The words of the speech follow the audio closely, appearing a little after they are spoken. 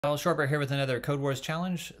Shortbread here with another Codewars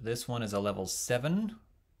challenge. This one is a level 7,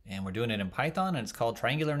 and we're doing it in Python, and it's called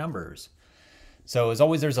Triangular Numbers. So as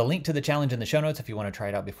always, there's a link to the challenge in the show notes if you want to try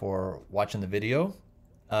it out before watching the video.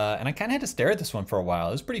 And I kind of had to stare at this one for a while.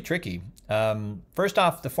 It was pretty tricky. First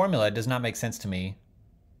off, the formula does not make sense to me.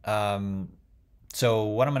 So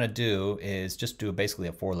what I'm going to do is just do basically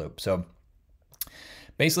a for loop. So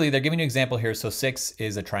basically, they're giving you an example here. So 6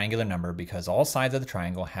 is a triangular number because all sides of the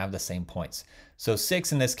triangle have the same points. So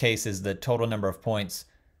 6 in this case is the total number of points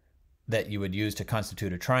that you would use to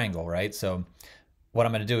constitute a triangle, right? So what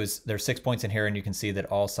I'm going to do is there's 6 points in here, and you can see that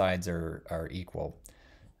all sides are equal.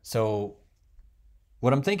 So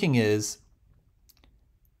what I'm thinking is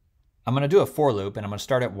I'm going to do a for loop, and I'm going to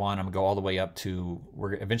start at 1. I'm going to go all the way up to,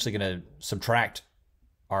 we're eventually going to subtract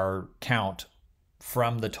our count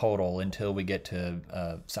from the total until we get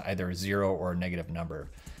to either a 0 or a negative number.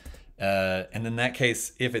 And in that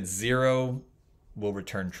case, if it's 0, we'll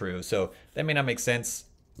return true. So that may not make sense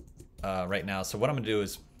right now. So what I'm going to do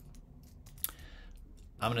is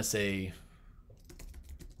I'm going to say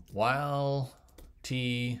while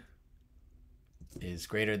t is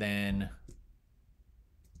greater than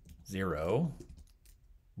 0,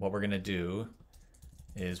 what we're going to do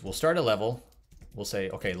is we'll start a level. We'll say,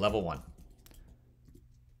 okay, level 1.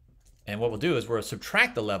 And what we'll do is we'll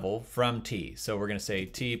subtract the level from t. So we're going to say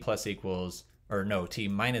t plus equals, or no, t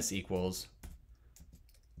minus equals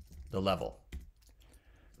the level.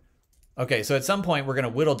 Okay, so at some point we're going to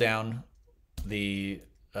whittle down the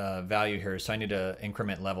value here. So I need to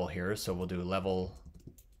increment level here. So we'll do level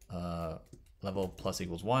plus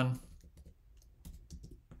equals 1.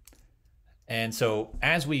 And so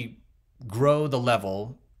as we grow the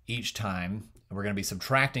level each time, we're going to be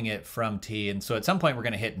subtracting it from t. And so at some point we're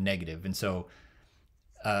going to hit negative. And so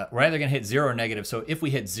we're either going to hit 0 or negative. So if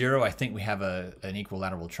we hit 0, I think we have an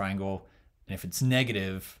equilateral triangle. And if it's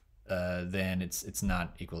negative, then it's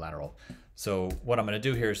not equilateral. So what I'm going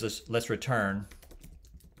to do here is let's return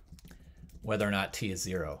whether or not t is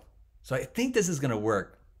 0. So I think this is going to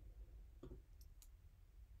work.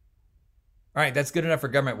 All right, that's good enough for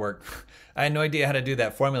government work. I had no idea how to do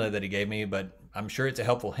that formula that he gave me, but I'm sure it's a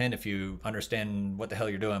helpful hint if you understand what the hell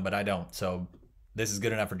you're doing, but I don't. So this is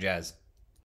good enough for jazz.